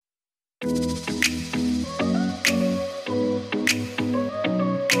Hey,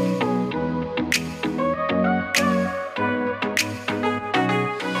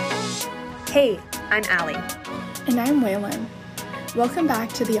 I'm Allie. And I'm Waylon. Welcome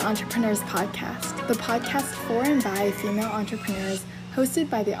back to the Entrepreneurs Podcast, the podcast for and by female entrepreneurs, hosted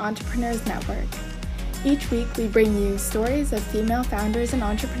by the Entrepreneurs Network. Each week, we bring you stories of female founders and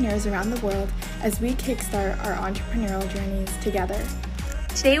entrepreneurs around the world as we kickstart our entrepreneurial journeys together.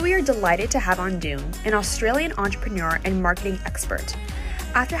 Today, we are delighted to have on Doone, an Australian entrepreneur and marketing expert.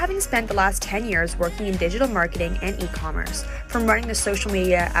 After having spent the last 10 years working in digital marketing and e-commerce, from running the social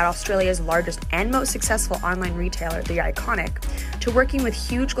media at Australia's largest and most successful online retailer, The Iconic, to working with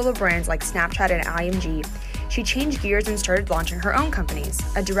huge global brands like Snapchat and IMG, she changed gears and started launching her own companies,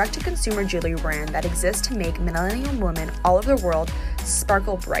 a direct-to-consumer jewelry brand that exists to make millennial women all over the world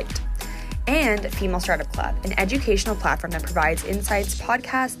sparkle bright, and Female Startup Club, an educational platform that provides insights,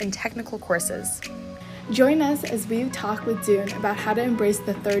 podcasts, and technical courses. Join us as we talk with Doone about how to embrace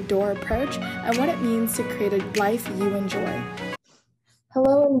the third door approach and what it means to create a life you enjoy.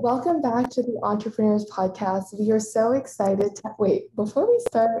 Hello and welcome back to the Entrepreneurs Podcast. We are so excited to before we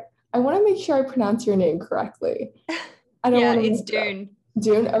start, I want to make sure I pronounce your name correctly. It's Doone.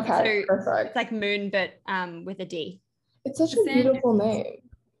 Doone? Okay, So perfect. it's like moon, but with a D. It's such a beautiful name.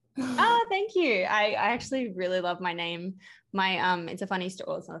 Oh, thank you. I actually really love my name. My it's a funny story.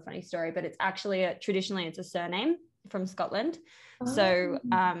 Well, it's not a funny story, but it's actually traditionally it's a surname from Scotland. Oh. So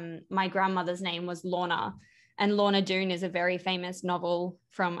my grandmother's name was Lorna, and Lorna Doone is a very famous novel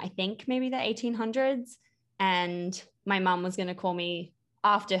from, I think, maybe the 1800s. And my mum was going to call me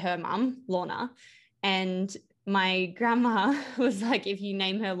after her mum, Lorna. And my grandma was like, if you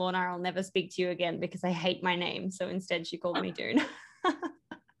name her Lorna, I'll never speak to you again because I hate my name. So instead she called me Doone.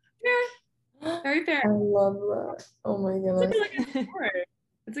 Very fair. I love that. Oh my goodness. It's a really good story.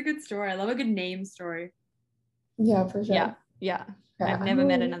 It's a good story. I love a good name story. Yeah, for sure. Yeah. I've never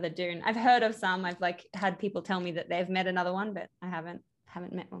met another Doone. I've heard of some. I've had people tell me that they've met another one, but I haven't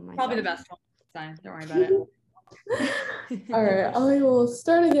met one myself. Probably the best one. So don't worry about it. All right, I will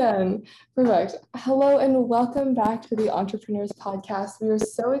start again. Perfect. Hello and welcome back to the Entrepreneurs Podcast. We are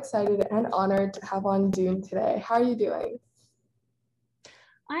so excited and honored to have on Doone today. How are you doing?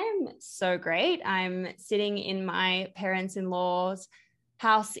 I'm so great. I'm sitting in my parents-in-law's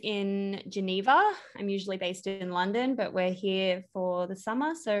house in Geneva. I'm usually based in London, but we're here for the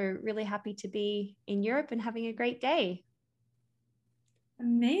summer. So really happy to be in Europe and having a great day.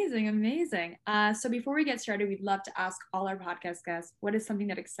 Amazing. So before we get started, we'd love to ask all our podcast guests, what is something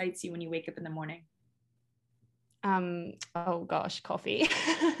that excites you when you wake up in the morning? Oh gosh, coffee.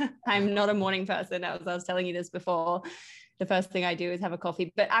 I'm not a morning person. As I was telling you this before, the first thing I do is have a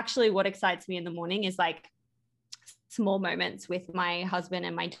coffee. But actually what excites me in the morning is like small moments with my husband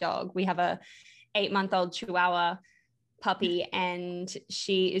and my dog. We have a 8-month-old Chihuahua puppy, and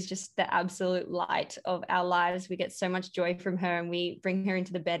she is just the absolute light of our lives. We get so much joy from her, and we bring her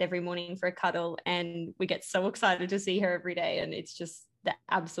into the bed every morning for a cuddle, and we get so excited to see her every day. And it's just the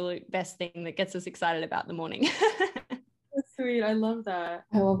absolute best thing that gets us excited about the morning. That's sweet. I love that.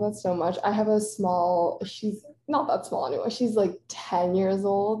 I love that so much. I have she's not that small anymore. She's like 10 years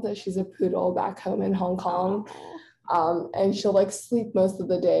old. She's a poodle back home in Hong Kong. And she'll like sleep most of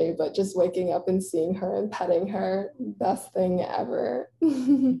the day, but just waking up and seeing her and petting her, best thing ever.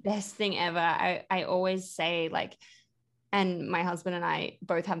 Best thing ever. I always say, like, and my husband and I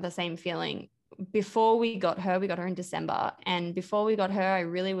both have the same feeling. Before we got her in December. And before we got her, I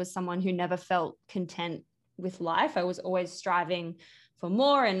really was someone who never felt content with life. I was always striving for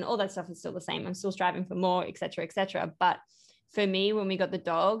more, and all that stuff is still the same. I'm still striving for more, et cetera. But for me, when we got the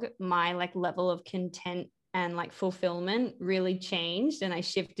dog, my like level of content and like fulfillment really changed. And I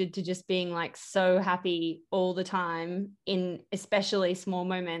shifted to just being like so happy all the time in especially small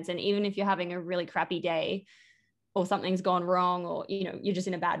moments. And even if you're having a really crappy day or something's gone wrong, or, you know, you're just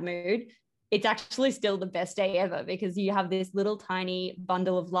in a bad mood, it's actually still the best day ever because you have this little tiny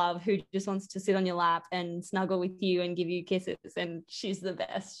bundle of love who just wants to sit on your lap and snuggle with you and give you kisses. And she's the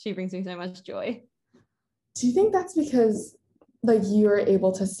best. She brings me so much joy. Do you think that's because like you're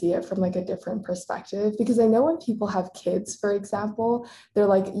able to see it from like a different perspective? Because I know when people have kids, for example, they're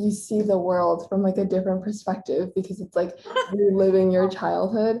like, you see the world from like a different perspective because it's like reliving your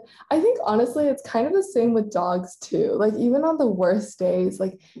childhood. I think honestly, it's kind of the same with dogs too. Like even on the worst days,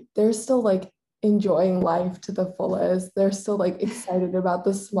 like they're still like enjoying life to the fullest. They're still like excited about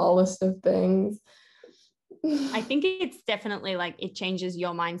the smallest of things. I think it's definitely like it changes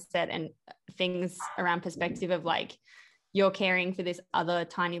your mindset and things around perspective of like, you're caring for this other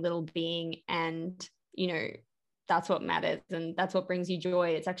tiny little being, and, you know, that's what matters and that's what brings you joy.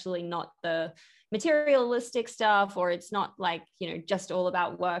 It's actually not the materialistic stuff, or it's not like, just all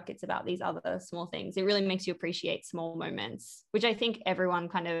about work. It's about these other small things. It really makes you appreciate small moments, which I think everyone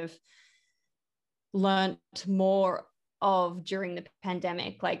kind of learned more of during the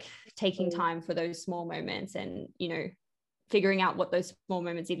pandemic, like taking time for those small moments and, figuring out what those small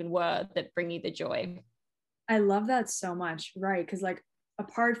moments even were that bring you the joy. I love that so much. Right. Because like,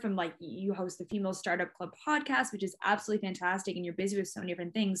 apart from like you host the Female Startup Club podcast, which is absolutely fantastic, and you're busy with so many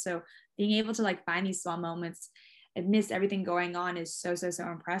different things. So being able to like find these small moments amidst everything going on is so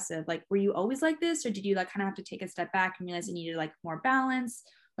impressive. Like, were you always like this, or did you like kind of have to take a step back and realize you needed like more balance?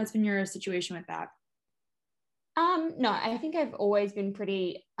 What's been your situation with that? No, I think I've always been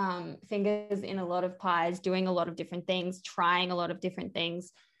pretty fingers in a lot of pies, doing a lot of different things, trying a lot of different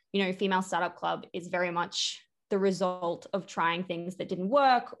things. Female Startup Club is very much the result of trying things that didn't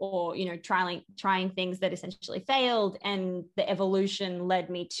work, or, trying things that essentially failed. And the evolution led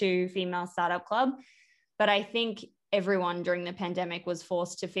me to Female Startup Club. But I think everyone during the pandemic was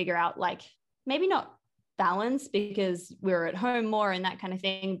forced to figure out, like, maybe not balance because we were at home more and that kind of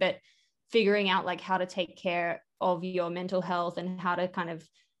thing, but figuring out like how to take care of your mental health and how to kind of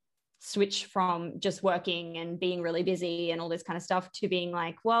switch from just working and being really busy and all this kind of stuff to being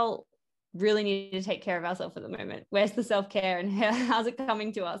like, well, really need to take care of ourselves at the moment. Where's the self-care and how's it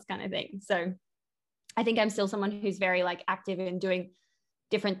coming to us, kind of thing. So I think I'm still someone who's very like active in doing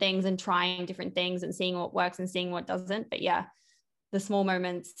different things and trying different things and seeing what works and seeing what doesn't. But yeah, the small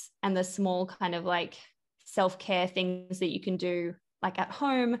moments and the small kind of like self-care things that you can do like at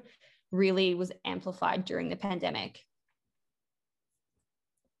home really was amplified during the pandemic.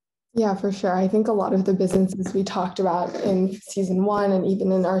 Yeah, for sure. I think a lot of the businesses we talked about in season 1 and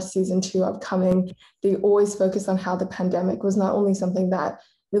even in our season 2 upcoming, they always focus on how the pandemic was not only something that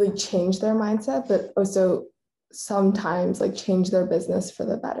really changed their mindset, but also sometimes like changed their business for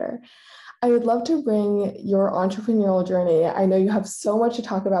the better. I would love to bring your entrepreneurial journey. I know you have so much to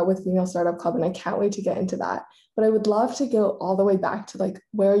talk about with Female Startup Club, and I can't wait to get into that. But I would love to go all the way back to like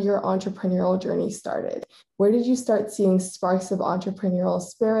where your entrepreneurial journey started. Where did you start seeing sparks of entrepreneurial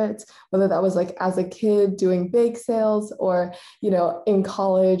spirits, whether that was like as a kid doing bake sales or, in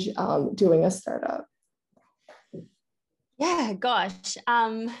college doing a startup? Yeah, gosh.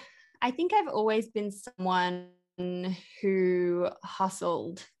 I think I've always been someone who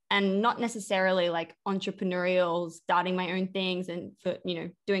hustled, and not necessarily like entrepreneurial, starting my own things and for,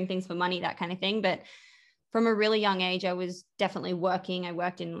 doing things for money, that kind of thing. But from a really young age, I was definitely working. I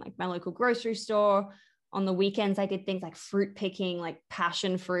worked in like my local grocery store. On the weekends, I did things like fruit picking, like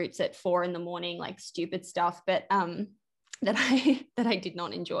passion fruits at 4 a.m, like stupid stuff, but that I did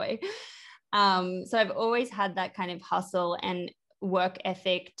not enjoy. So I've always had that kind of hustle and work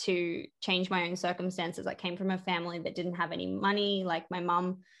ethic to change my own circumstances. I came from a family that didn't have any money. Like my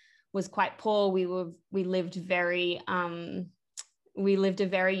mum was quite poor. We lived a very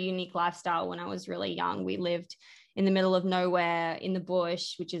unique lifestyle when I was really young. We lived in the middle of nowhere in the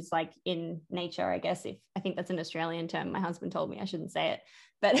bush, which is like in nature, I guess. I think that's an Australian term. My husband told me I shouldn't say it,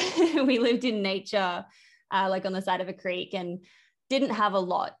 but we lived in nature, like on the side of a creek, and didn't have a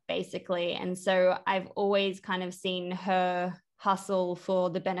lot basically. And so I've always kind of seen her hustle for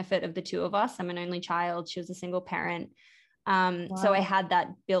the benefit of the two of us. I'm an only child. She was a single parent. Wow. So I had that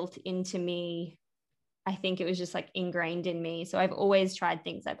built into me. I think it was just like ingrained in me. So I've always tried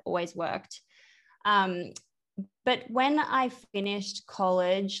things. I've always worked. But when I finished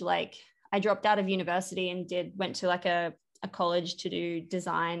college, like I dropped out of university and went to like a college to do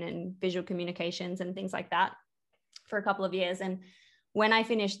design and visual communications and things like that for a couple of years. And when I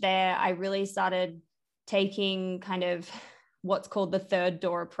finished there, I really started taking kind of what's called the third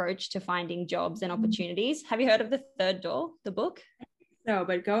door approach to finding jobs and opportunities. Have you heard of the Third Door, the book? No,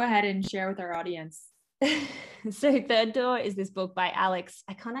 but go ahead and share with our audience. So Third Door is this book by Alex.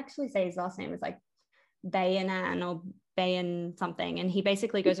 I can't actually say his last name. It's like Bayanan or Bayan something. And he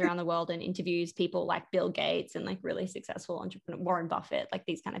basically goes around the world and interviews people like Bill Gates and like really successful entrepreneur, Warren Buffett, like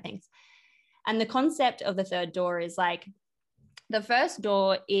these kind of things. And the concept of the third door is like, the first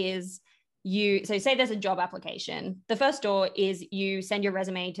door is so say there's a job application. The first door is you send your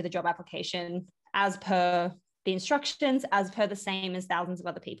resume to the job application as per the instructions, as per the same as thousands of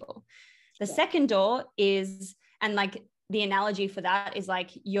other people. The second door is, and like the analogy for that is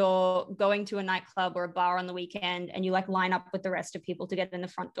like you're going to a nightclub or a bar on the weekend and you like line up with the rest of people to get in the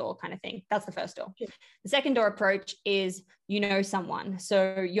front door kind of thing. That's the first door. The second door approach is, someone.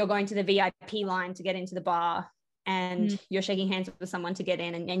 So you're going to the VIP line to get into the bar and you're shaking hands with someone to get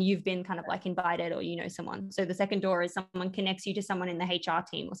in, and you've been kind of like invited or someone. So the second door is someone connects you to someone in the HR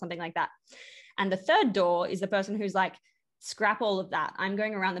team or something like that. And the third door is the person who's like, scrap all of that. I'm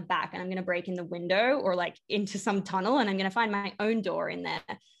going around the back and I'm going to break in the window or like into some tunnel and I'm going to find my own door in there.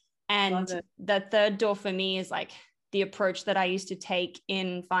 And the third door for me is like the approach that I used to take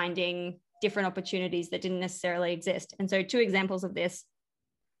in finding different opportunities that didn't necessarily exist. And so 2 examples of this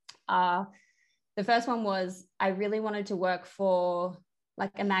are, the first one was I really wanted to work for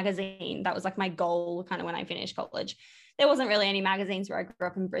like a magazine. That was like my goal kind of when I finished college. There wasn't really any magazines where I grew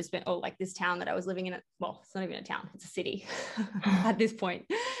up in Brisbane or like this town that I was living in. Well, it's not even a town, it's a city at this point.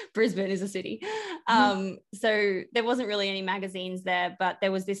 Brisbane is a city. So there wasn't really any magazines there, but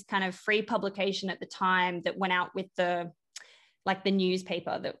there was this kind of free publication at the time that went out with the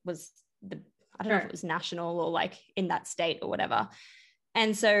newspaper that was I don't know if it was national or like in that state or whatever.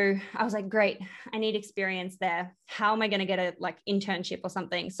 And so I was like, great, I need experience there. How am I going to get a like internship or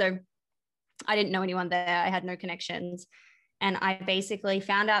something? So I didn't know anyone there. I had no connections. And I basically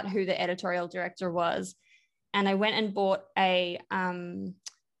found out who the editorial director was. And I went and bought a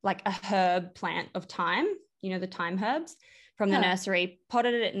herb plant of thyme, the thyme herbs from the nursery,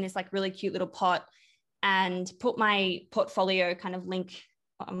 potted it in this like really cute little pot and put my portfolio kind of link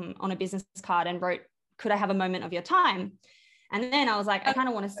on a business card and wrote, could I have a moment of your time? And then I was like, I kind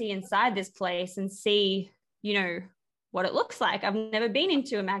of want to see inside this place and see, what it looks like. I've never been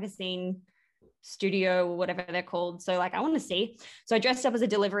into a magazine studio or whatever they're called. So like, I want to see. So I dressed up as a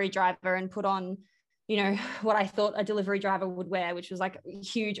delivery driver and put on, what I thought a delivery driver would wear, which was like a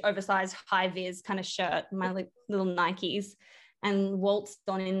huge oversized high vis kind of shirt, my like little Nikes, and waltzed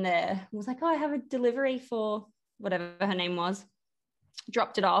on in there. I was like, oh, I have a delivery for whatever her name was.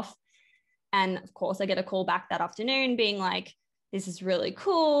 Dropped it off. And of course I get a call back that afternoon being like, this is really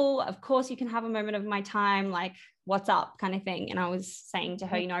cool. Of course you can have a moment of my time. Like, what's up kind of thing. And I was saying to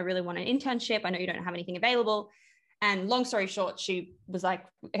her, I really want an internship. I know you don't have anything available. And long story short, she was like,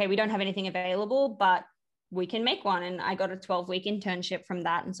 okay, we don't have anything available, but we can make one. And I got a 12-week internship from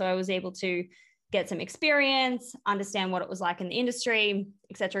that. And so I was able to get some experience, understand what it was like in the industry,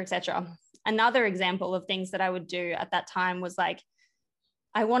 et cetera, et cetera. Another example of things that I would do at that time was like,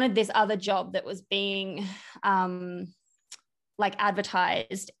 I wanted this other job that was being like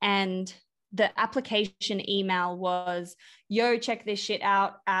advertised, and the application email was, yo, check this shit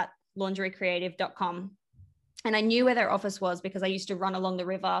out at laundrycreative.com. And I knew where their office was because I used to run along the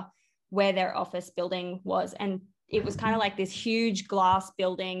river where their office building was. And it was kind of like this huge glass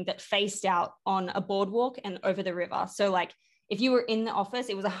building that faced out on a boardwalk and over the river. So like if you were in the office,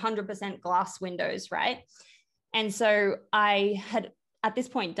 it was 100% glass windows, right? And so I had at this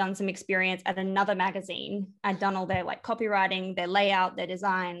point done some experience at another magazine. I'd done all their like copywriting, their layout, their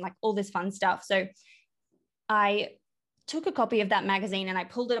design, like all this fun stuff. So I took a copy of that magazine and I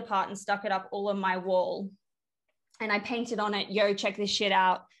pulled it apart and stuck it up all on my wall. And I painted on it, yo, check this shit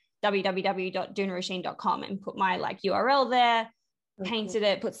out, www.dooneroisin.com, and put my like URL there, painted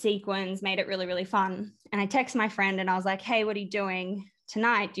it, put sequins, made it really, really fun. And I text my friend and I was like, hey, what are you doing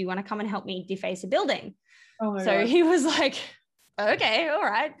tonight? Do you want to come and help me deface a building? Oh my God. He was like, okay, all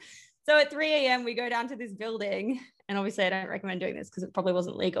right. So at 3 a.m. we go down to this building, and obviously I don't recommend doing this because it probably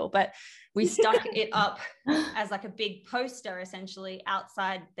wasn't legal, but we stuck it up as like a big poster essentially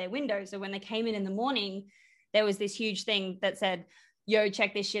outside their window. So when they came in the morning, there was this huge thing that said, yo,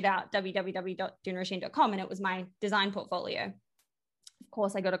 check this shit out, www.dooneroisin.com. And it was my design portfolio. Of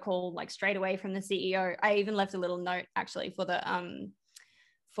course, I got a call like straight away from the CEO. I even left a little note actually for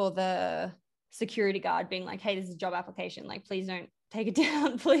the security guard being like, hey, this is a job application. Like, please don't take it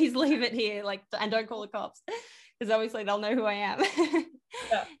down. Please leave it here. Like, and don't call the cops, because obviously they'll know who I am.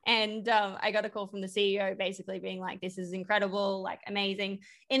 Yeah. And I got a call from the CEO basically being like, this is incredible, like amazing.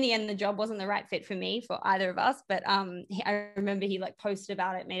 In the end, the job wasn't the right fit for me, for either of us. But I remember he like posted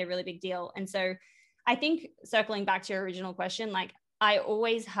about it, made a really big deal. And so I think circling back to your original question, like I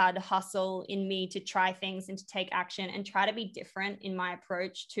always had hustle in me to try things and to take action and try to be different in my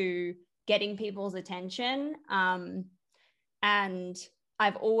approach to getting people's attention. And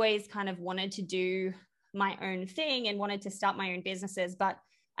I've always kind of wanted to do my own thing and wanted to start my own businesses, but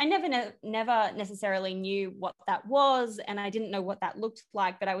I never necessarily knew what that was. And I didn't know what that looked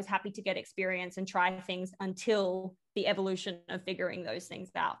like, but I was happy to get experience and try things until the evolution of figuring those things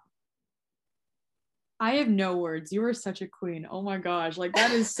out. I have no words. You are such a queen. Oh my gosh. Like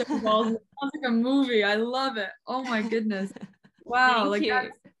that is so well. It sounds like a movie. I love it. Oh my goodness. Wow. Like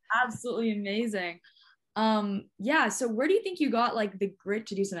that's absolutely amazing. Yeah, so where do you think you got like the grit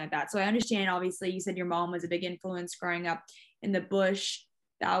to do something like that? So I understand, obviously you said your mom was a big influence growing up in the bush.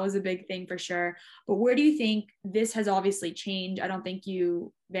 That was a big thing for sure. But where do you think this has obviously changed? I don't think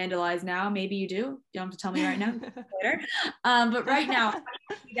you vandalize now. Maybe you do. You don't have to tell me right now. Later. But right now,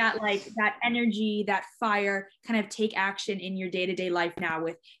 that like that energy, that fire, kind of take action in your day-to-day life now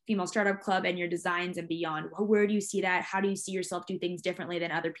with Female Startup Club and your designs and beyond. Where do you see that? How do you see yourself do things differently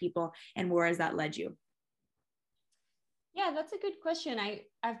than other people, and where has that led you? Yeah, that's a good question.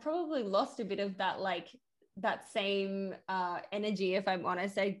 I've probably lost a bit of that, like that same energy, if I'm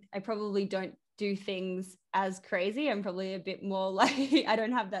honest. I probably don't do things as crazy. I'm probably a bit more like, I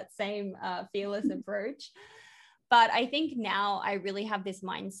don't have that same fearless approach. But I think now I really have this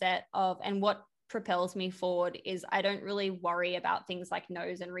mindset of, and what propels me forward is I don't really worry about things like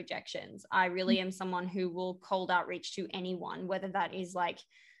no's and rejections. I really am someone who will cold outreach to anyone, whether that is like,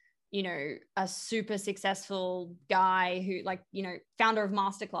 you know, a super successful guy who like, you know, founder of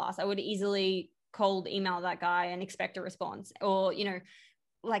Masterclass. I would easily cold email that guy and expect a response, or, you know,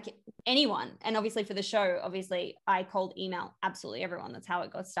 like anyone. And obviously for the show, obviously I cold email absolutely everyone. That's how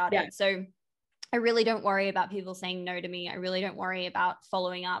it got started. Yeah. So I really don't worry about people saying no to me. I really don't worry about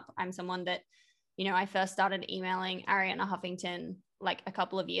following up. I'm someone that, you know, I first started emailing Arianna Huffington like a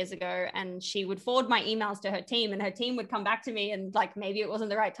couple of years ago, and she would forward my emails to her team, and her team would come back to me, and like maybe it wasn't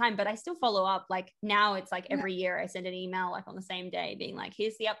the right time, but I still follow up. Like now it's like every year I send an email like on the same day being like,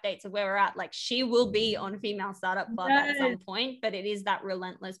 here's the updates of where we're at. Like she will be on Female Startup Club at some point, but it is that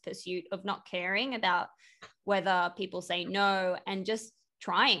relentless pursuit of not caring about whether people say no and just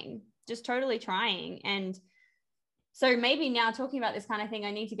trying, just totally trying. And so maybe now talking about this kind of thing,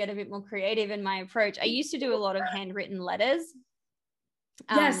 I need to get a bit more creative in my approach. I used to do a lot of handwritten letters.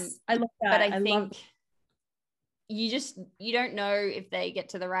 Yes, I love that. But I think you don't know if they get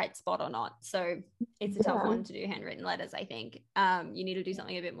to the right spot or not. So it's a tough one to do handwritten letters, I think. You need to do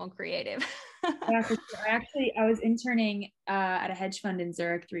something a bit more creative. Yeah, for sure. I was interning at a hedge fund in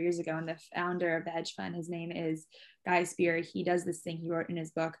Zurich 3 years ago, and the founder of the hedge fund, his name is Guy Spear. He does this thing he wrote in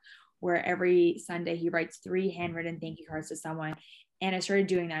his book where every Sunday he writes 3 handwritten thank you cards to someone. And I started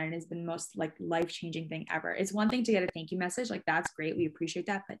doing that, and it's been the most like life-changing thing ever. It's one thing to get a thank you message, like that's great, we appreciate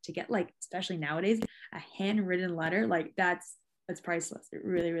that, but to get like, especially nowadays, a handwritten letter, like that's priceless. It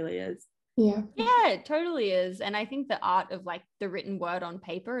really, really is. Yeah, it totally is. And I think the art of like the written word on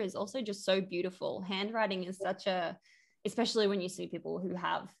paper is also just so beautiful. Handwriting is such a, especially when you see people who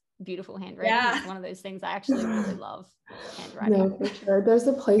have beautiful handwriting, it's one of those things I actually really love. Handwriting. No, for sure. There's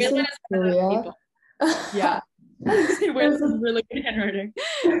a place in Korea. Yeah. There's really good handwriting.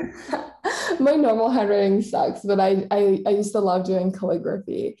 My normal handwriting sucks, but I used to love doing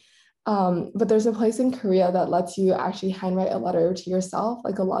calligraphy. But there's a place in Korea that lets you actually handwrite a letter to yourself,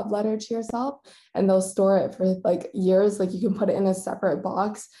 like a love letter to yourself, and they'll store it for like years. Like you can put it in a separate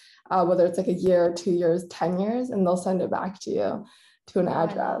box, whether it's like a year, 2 years, 10 years, and they'll send it back to you to an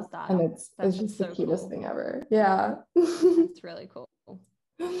address. And it's just the cutest thing ever. Yeah. It's really cool.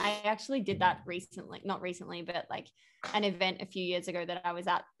 I actually did that recently, not recently, but like an event a few years ago that I was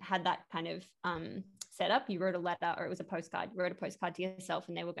at had that kind of set up. You wrote a letter, or it was a postcard. You wrote a postcard to yourself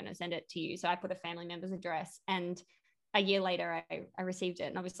and they were going to send it to you. So I put a family member's address, and a year later I received it,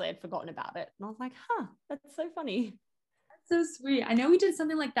 and obviously I'd forgotten about it. And I was like, that's so funny. That's so sweet. I know we did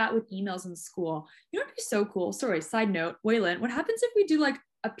something like that with emails in school. You know, it'd be so cool. Sorry, side note, Waylon, what happens if we do like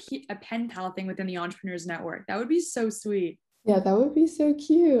a pen pal thing within the Entrepreneurs Network? That would be so sweet. Yeah, that would be so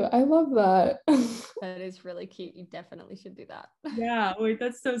cute. I love that. That is really cute. You definitely should do that. Yeah, wait,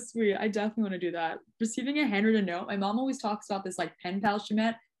 that's so sweet. I definitely want to do that. Receiving a handwritten note. My mom always talks about this like pen pal she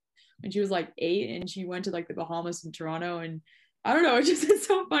met when she was like 8, and she went to like the Bahamas and Toronto, and I don't know, it's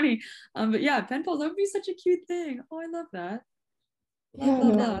so funny. But yeah, pen pals, that would be such a cute thing. Oh, I love that. Yeah,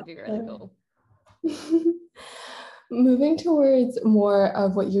 that would be really cool. Moving towards more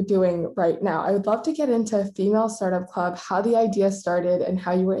of what you're doing right now, I would love to get into Female Startup Club, how the idea started and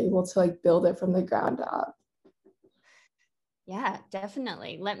how you were able to like build it from the ground up. Yeah,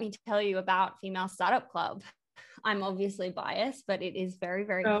 definitely. Let me tell you about Female Startup Club. I'm obviously biased, but it is very,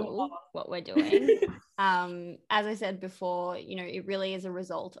 very cool what we're doing. As I said before, you know, it really is a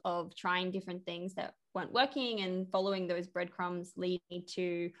result of trying different things that weren't working and following those breadcrumbs leading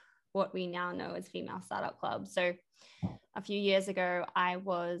to what we now know as Female Startup Club. So a few years ago, I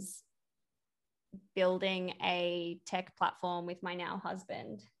was building a tech platform with my now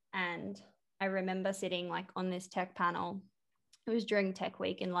husband. And I remember sitting like on this tech panel. It was during Tech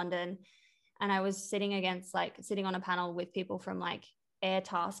Week in London. And I was sitting on a panel with people from like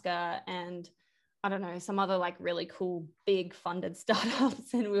Airtasker and I don't know, some other like really cool, big funded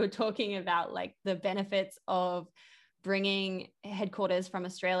startups. And we were talking about like the benefits of bringing headquarters from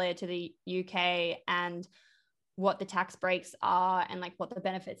Australia to the UK and what the tax breaks are and like what the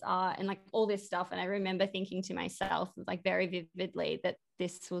benefits are and like all this stuff. And I remember thinking to myself like very vividly that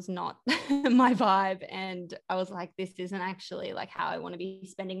this was not my vibe. And I was like, this isn't actually like how I want to be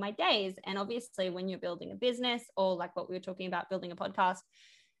spending my days. And obviously when you're building a business or like what we were talking about, building a podcast,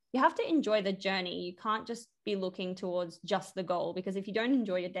 you have to enjoy the journey. You can't just be looking towards just the goal, because if you don't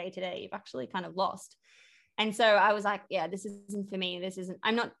enjoy your day to day, you've actually kind of lost. And so I was like, yeah, this isn't for me.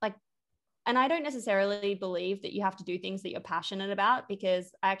 I'm not like, and I don't necessarily believe that you have to do things that you're passionate about,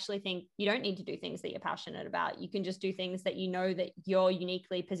 because I actually think you don't need to do things that you're passionate about. You can just do things that you know that you're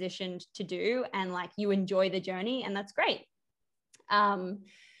uniquely positioned to do and like you enjoy the journey, and that's great.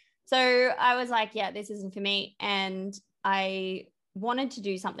 So I was like, yeah, this isn't for me. And I wanted to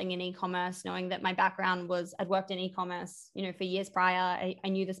do something in e-commerce, knowing that my background was I'd worked in e-commerce, for years prior. I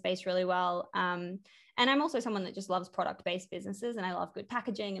knew the space really well. And I'm also someone that just loves product-based businesses, and I love good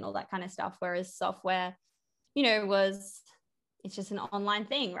packaging and all that kind of stuff. Whereas software, it's just an online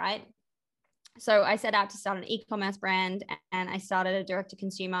thing, right? So I set out to start an e-commerce brand, and I started a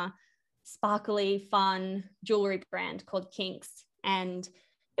direct-to-consumer, sparkly, fun jewelry brand called Kinks. And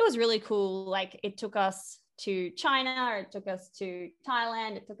it was really cool. Like, it took us to China, it took us to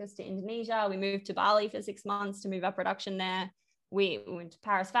Thailand, it took us to Indonesia. We moved to Bali for 6 months to move our production there. We went to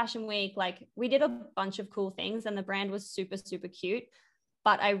Paris Fashion Week. Like, we did a bunch of cool things, and the brand was super, super cute.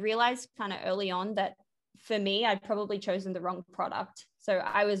 But I realized kind of early on that for me, I'd probably chosen the wrong product. So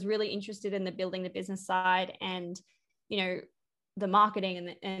I was really interested in building the business side and, the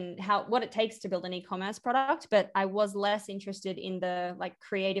marketing and what it takes to build an e-commerce product. But I was less interested in the like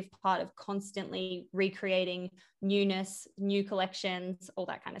creative part of constantly recreating newness, new collections, all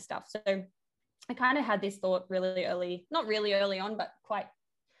that kind of stuff. So I kind of had this thought really early, not really early on, but quite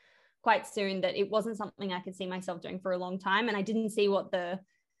soon, that it wasn't something I could see myself doing for a long time. And I didn't see what the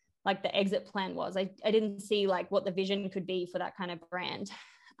exit plan was. I didn't see like what the vision could be for that kind of brand.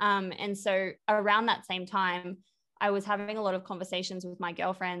 And so around that same time, I was having a lot of conversations with my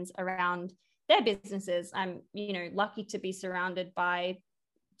girlfriends around their businesses. I'm, lucky to be surrounded by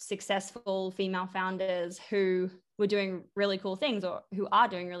successful female founders who were doing really cool things, or who are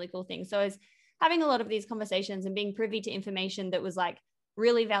doing really cool things. So I was having a lot of these conversations and being privy to information that was like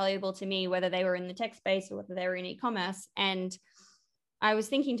really valuable to me, whether they were in the tech space or whether they were in e-commerce. And I was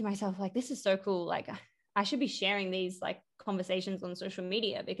thinking to myself, like, this is so cool. Like, I should be sharing these like conversations on social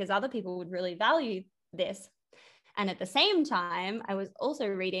media, because other people would really value this. And at the same time, I was also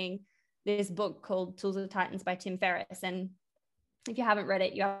reading this book called Tools of Titans by Tim Ferriss. And if you haven't read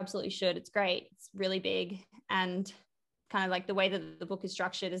it, you absolutely should. It's great. It's really big. And kind of like the way that the book is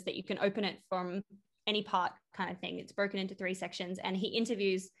structured is that you can open it from any part kind of thing. It's broken into 3 sections. And he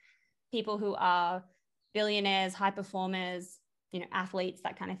interviews people who are billionaires, high performers, athletes,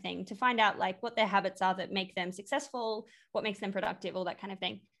 that kind of thing, to find out like what their habits are that make them successful, what makes them productive, all that kind of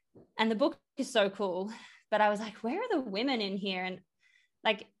thing. And the book is so cool. But I was like, where are the women in here? And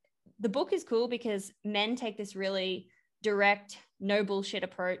like, the book is cool because men take this really direct, no bullshit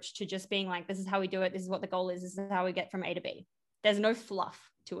approach to just being like, this is how we do it. This is what the goal is. This is how we get from A to B. There's no fluff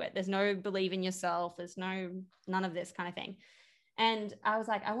to it. There's no believe in yourself. There's none of this kind of thing. And I was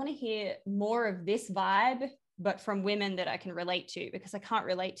like, I want to hear more of this vibe, but from women that I can relate to, because I can't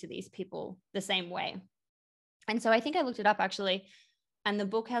relate to these people the same way. And so I think I looked it up actually. And the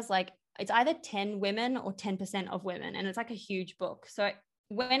book has like, it's either 10 women or 10% of women. And it's like a huge book. So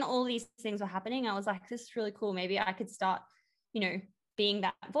when all these things were happening, I was like, this is really cool. Maybe I could start, being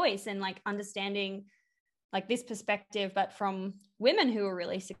that voice and like understanding like this perspective, but from women who are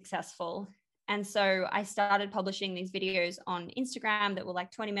really successful. And so I started publishing these videos on Instagram that were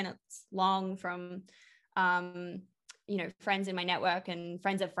like 20 minutes long from, friends in my network and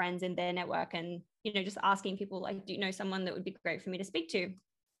friends of friends in their network. And, just asking people like, do you know someone that would be great for me to speak to?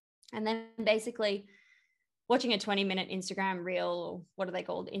 And then basically watching a 20-minute Instagram reel, or what are they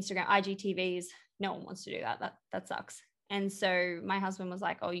called? Instagram IGTVs. No one wants to do that. That sucks. And so my husband was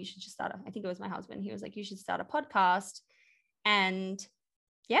like, oh, you should just I think it was my husband. He was like, you should start a podcast. And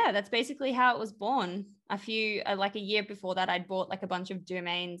yeah, that's basically how it was born. A year before that, I'd bought like a bunch of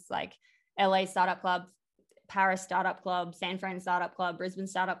domains, like LA Startup Club, Paris Startup Club, San Fran Startup Club, Brisbane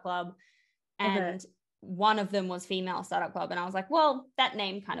Startup Club. And one of them was Female Startup Club. And I was like, well, that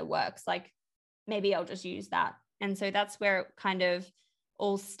name kind of works. Like, maybe I'll just use that. And so that's where it kind of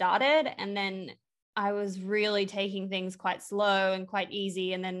all started. And then I was really taking things quite slow and quite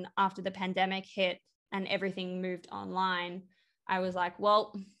easy. And then after the pandemic hit and everything moved online, I was like,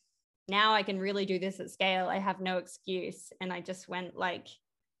 well, now I can really do this at scale. I have no excuse. And I just went like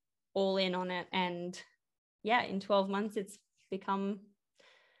all in on it. And yeah, in 12 months, it's become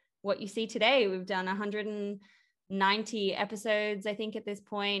what you see today. We've done 90 episodes, I think, at this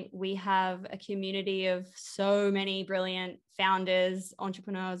point. We have a community of so many brilliant founders,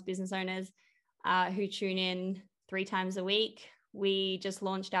 entrepreneurs, business owners who tune in 3 times a week. We just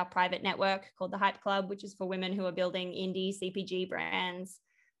launched our private network called the Hype Club, which is for women who are building indie CPG brands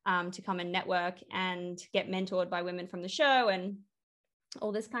to come and network and get mentored by women from the show and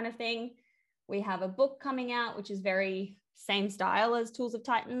all this kind of thing. We have a book coming out, which is very same style as Tools of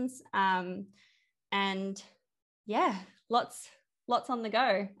Titans. And yeah, lots on the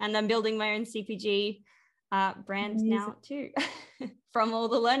go. And I'm building my own CPG brand now too, from all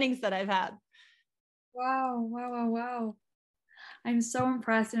the learnings that I've had. Wow. I'm so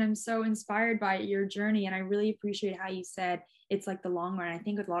impressed and I'm so inspired by your journey. And I really appreciate how you said it's like the long run. I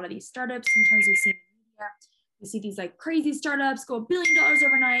think with a lot of these startups, sometimes we see in the media, we see these like crazy startups go $1 billion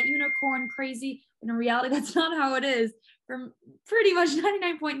overnight, unicorn crazy. And in reality, that's not how it is. From pretty much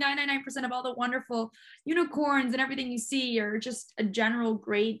 99.999% of all the wonderful unicorns and everything you see, or just a general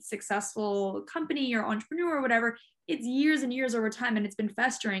great successful company or entrepreneur or whatever, it's years and years over time, and it's been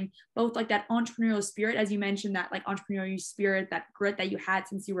festering, both like that entrepreneurial spirit, as you mentioned, that like entrepreneurial spirit, that grit that you had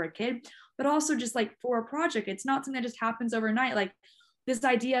since you were a kid, but also just like for a project. It's not something that just happens overnight. Like this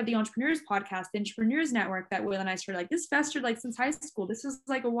idea of the Entrepreneurs Podcast, the Entrepreneurs Network that Will and I started, like this festered like since high school. This was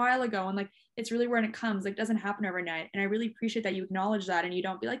like a while ago, and like it's really where it comes. Like, it doesn't happen overnight, and I really appreciate that you acknowledge that, and you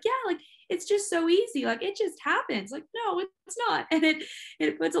don't be like, yeah, like it's just so easy, like it just happens. Like, no, it's not, and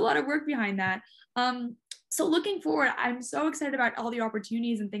it puts a lot of work behind that. So looking forward, I'm so excited about all the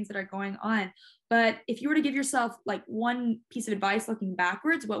opportunities and things that are going on. But if you were to give yourself like one piece of advice looking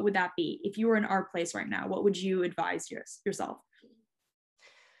backwards, what would that be? If you were in our place right now, what would you advise yourself?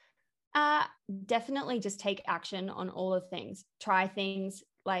 Definitely just take action on all the things. Try things.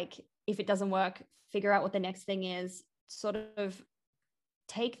 Like if it doesn't work, figure out what the next thing is. Sort of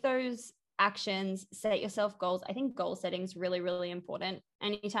take those actions, set yourself goals. I think goal setting is really, really important.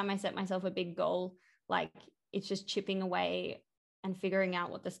 Anytime I set myself a big goal, like it's just chipping away and figuring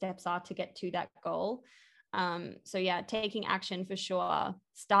out what the steps are to get to that goal. So yeah, taking action for sure.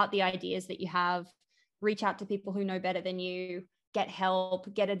 Start the ideas that you have, reach out to people who know better than you, get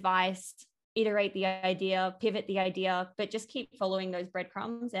help, get advice, iterate the idea, pivot the idea, but just keep following those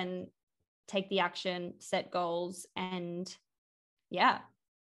breadcrumbs and take the action, set goals, and yeah,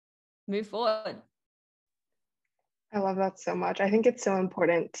 move forward. I love that so much. I think it's so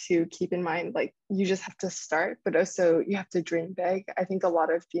important to keep in mind, like, you just have to start, but also you have to dream big. I think a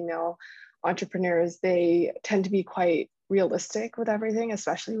lot of female entrepreneurs, they tend to be quite realistic with everything,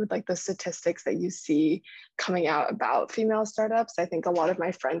 especially with like the statistics that you see coming out about female startups. I think a lot of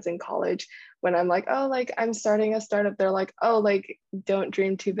my friends in college, when I'm like, oh, like I'm starting a startup, they're like, oh, like don't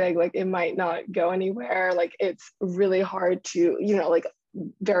dream too big. Like it might not go anywhere. Like it's really hard to, like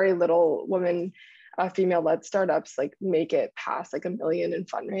very little women female-led startups like make it past like 1 million in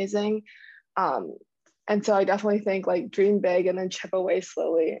fundraising. And so I definitely think like dream big and then chip away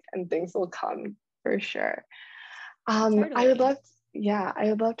slowly and things will come for sure. Totally. I would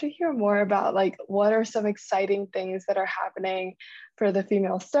love to hear more about like what are some exciting things that are happening for the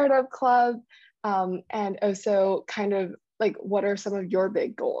Female Startup Club, and also kind of like what are some of your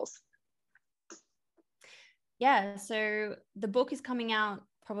big goals? Yeah, so the book is coming out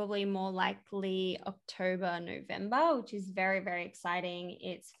probably more likely October, November, which is very, very exciting.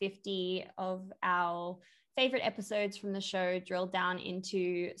 It's 50 of our favorite episodes from the show drilled down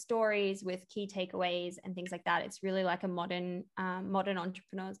into stories with key takeaways and things like that. It's really like a modern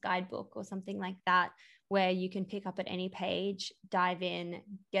entrepreneur's guidebook or something like that, where you can pick up at any page, dive in,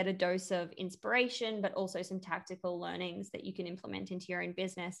 get a dose of inspiration, but also some tactical learnings that you can implement into your own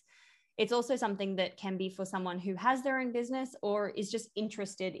business. It's also something that can be for someone who has their own business or is just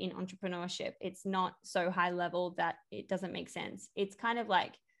interested in entrepreneurship. It's not so high level that it doesn't make sense. It's kind of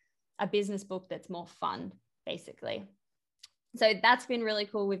like a business book that's more fun, basically. So that's been really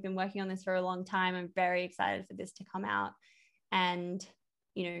cool. We've been working on this for a long time. I'm very excited for this to come out and,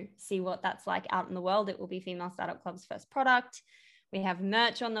 see what that's like out in the world. It will be Female Startup Club's first product. We have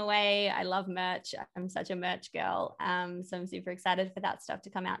merch on the way. I love merch. I'm such a merch girl. So I'm super excited for that stuff to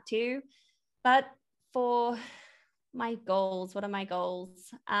come out too. But for my goals, what are my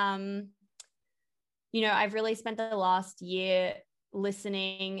goals? I've really spent the last year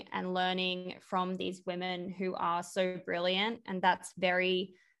listening and learning from these women who are so brilliant. And that's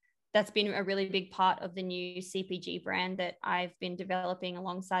been a really big part of the new CPG brand that I've been developing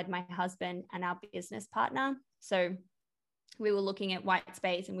alongside my husband and our business partner. So we were looking at white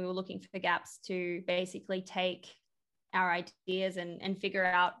space and we were looking for gaps to basically take our ideas and figure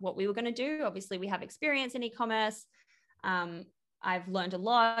out what we were going to do. Obviously, we have experience in e-commerce. I've learned a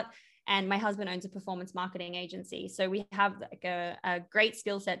lot. and my husband owns a performance marketing agency. So we have like a great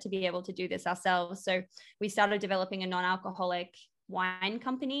skill set to be able to do this ourselves. So we started developing a non-alcoholic wine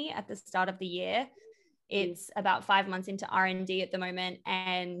company at the start of the year. It's about 5 months into R&D at the moment,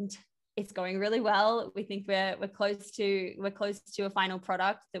 and it's going really well. We think we're close to a final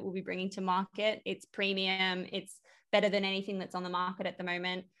product that we'll be bringing to market. It's premium. It's better than anything that's on the market at the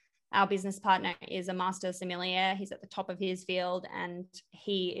moment. Our business partner is a master sommelier. He's at the top of his field, and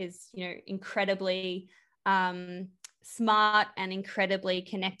he is, incredibly smart and incredibly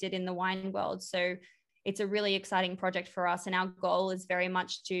connected in the wine world. So it's a really exciting project for us. And our goal is very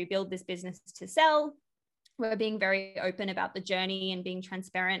much to build this business to sell. We're being very open about the journey and being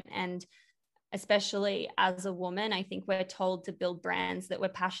transparent. And especially as a woman, I think we're told to build brands that we're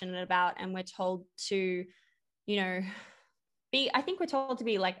passionate about, and we're told to, I think we're told to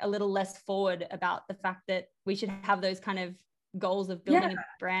be like a little less forward about the fact that we should have those kind of goals of building a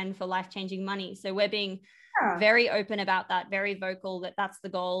brand for life-changing money. So we're being very open about that, very vocal that that's the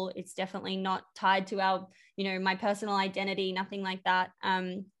goal. It's definitely not tied to our, my personal identity, nothing like that.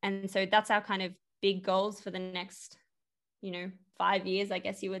 And so that's our kind of big goals for the next, 5 years, I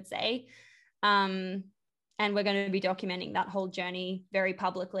guess you would say. And we're going to be documenting that whole journey very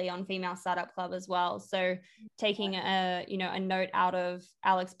publicly on Female Startup Club as well. So taking a note out of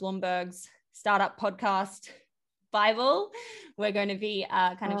Alex Blumberg's startup podcast Bible, we're going to be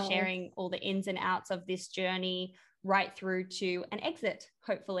kind of sharing all the ins and outs of this journey right through to an exit,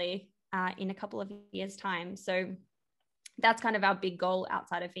 hopefully in a couple of years' time. So that's kind of our big goal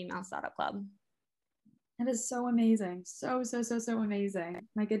outside of Female Startup Club. That is so amazing. So amazing.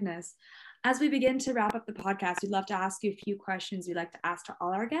 My goodness. As we begin to wrap up the podcast, we'd love to ask you a few questions we'd like to ask to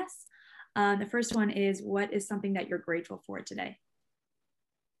all our guests. The first one is, what is something that you're grateful for today?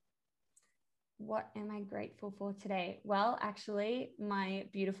 What am I grateful for today? Well, actually, my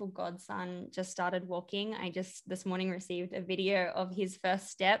beautiful godson just started walking. I just this morning received a video of his first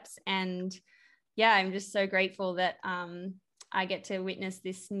steps. And yeah, I'm just so grateful that I get to witness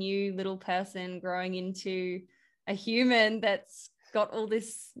this new little person growing into a human that's got all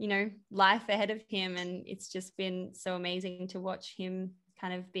this, life ahead of him. And it's just been so amazing to watch him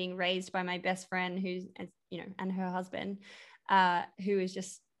kind of being raised by my best friend who's, and her husband, who is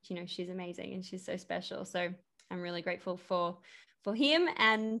just, she's amazing and she's so special. So I'm really grateful for him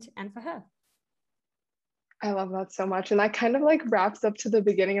and for her. I love that so much. And that kind of like wraps up to the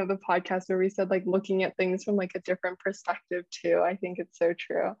beginning of the podcast where we said like looking at things from like a different perspective too. I think it's so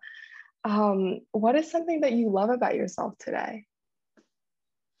true. What is something that you love about yourself today?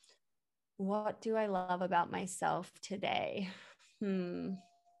 What do I love about myself today? That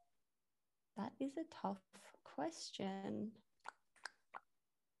is a tough question.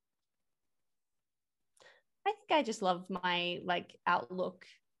 I think I just love my outlook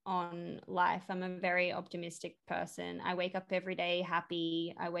on life. I'm a very optimistic person. I wake up every day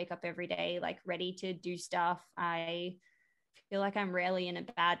happy. I wake up every day ready to do stuff. I feel like I'm rarely in a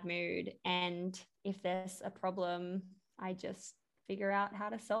bad mood. And if there's a problem, I just figure out how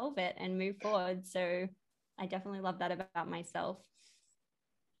to solve it and move forward. So I definitely love that about myself.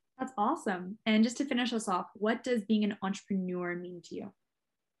 That's awesome. And just to finish us off, what does being an entrepreneur mean to you?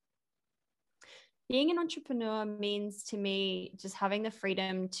 Being an entrepreneur means to me just having the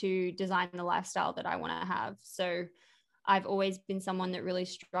freedom to design the lifestyle that I want to have. So I've always been someone that really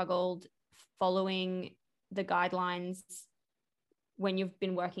struggled following the guidelines when you've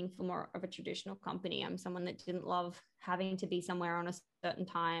been working for more of a traditional company. I'm someone that didn't love having to be somewhere on a certain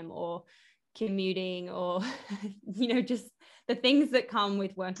time or commuting or, just the things that come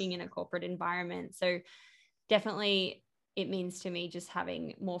with working in a corporate environment. So definitely it means to me just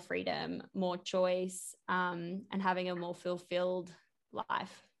having more freedom, more choice, and having a more fulfilled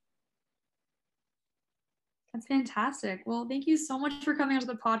life. That's fantastic. Well, thank you so much for coming onto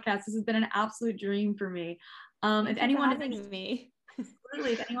the podcast. This has been an absolute dream for me. If anyone is interested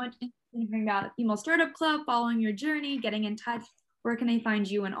in hearing about Female Startup Club, following your journey, getting in touch, where can they find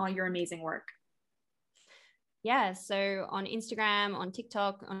you and all your amazing work? Yeah, so on Instagram, on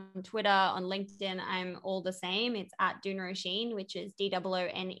TikTok, on Twitter, on LinkedIn, I'm all the same. It's at Doone Roisin, which is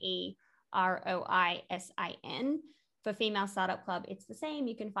DOONEROISIN. For Female Startup Club, it's the same.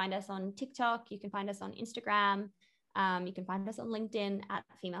 You can find us on TikTok. You can find us on Instagram. You can find us on LinkedIn at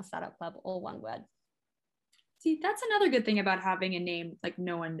Female Startup Club, all one word. See, that's another good thing about having a name like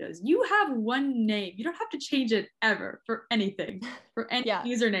no one does. You have one name. You don't have to change it ever for anything, for any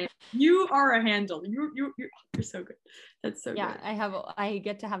username. You are a handle. You're so good. That's so good. Yeah, I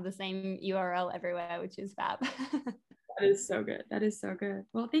get to have the same URL everywhere, which is fab. That is so good. That is so good.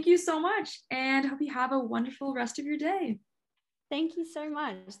 Well, thank you so much, and hope you have a wonderful rest of your day. Thank you so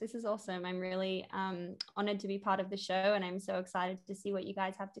much. This is awesome. I'm really honored to be part of the show, and I'm so excited to see what you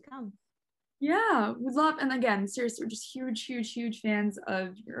guys have to come. Yeah, we love, and again, seriously, we're just huge fans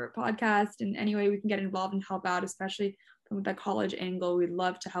of your podcast, and any way we can get involved and help out, especially from the college angle, we'd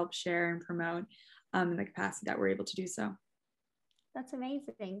love to help share and promote in the capacity that we're able to do so. That's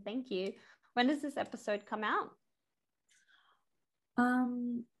amazing. Thank you. When does this episode come out?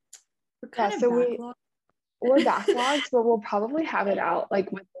 We're kind of backlogged. We're backlogged, but we'll probably have it out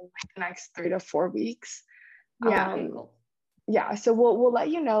like within the next 3 to 4 weeks. Yeah. Okay, cool. Yeah, so we'll let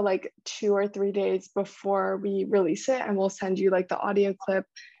you know like 2 or 3 days before we release it, and we'll send you like the audio clip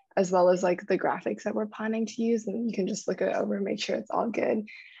as well as like the graphics that we're planning to use, and you can just look it over and make sure it's all good.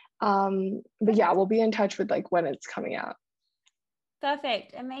 But yeah, we'll be in touch with like when it's coming out.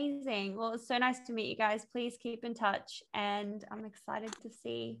 Perfect. Amazing. Well, it's so nice to meet you guys. Please keep in touch, and I'm excited to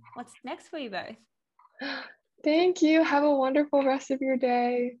see what's next for you both. Thank you. Have a wonderful rest of your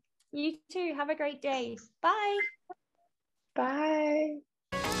day. You too. Have a great day. Bye. Bye.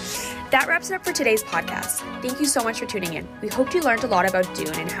 That wraps it up for today's podcast. Thank you so much for tuning in. We hope you learned a lot about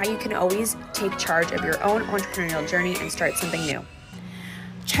Doone and how you can always take charge of your own entrepreneurial journey and start something new.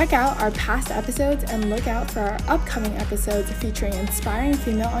 Check out our past episodes and look out for our upcoming episodes featuring inspiring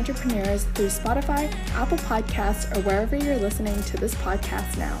female entrepreneurs through Spotify, Apple Podcasts, or wherever you're listening to this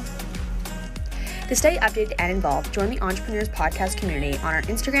podcast now. To stay updated and involved, join the Entrepreneurs Podcast community on our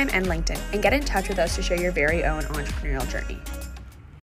Instagram and LinkedIn, and get in touch with us to share your very own entrepreneurial journey.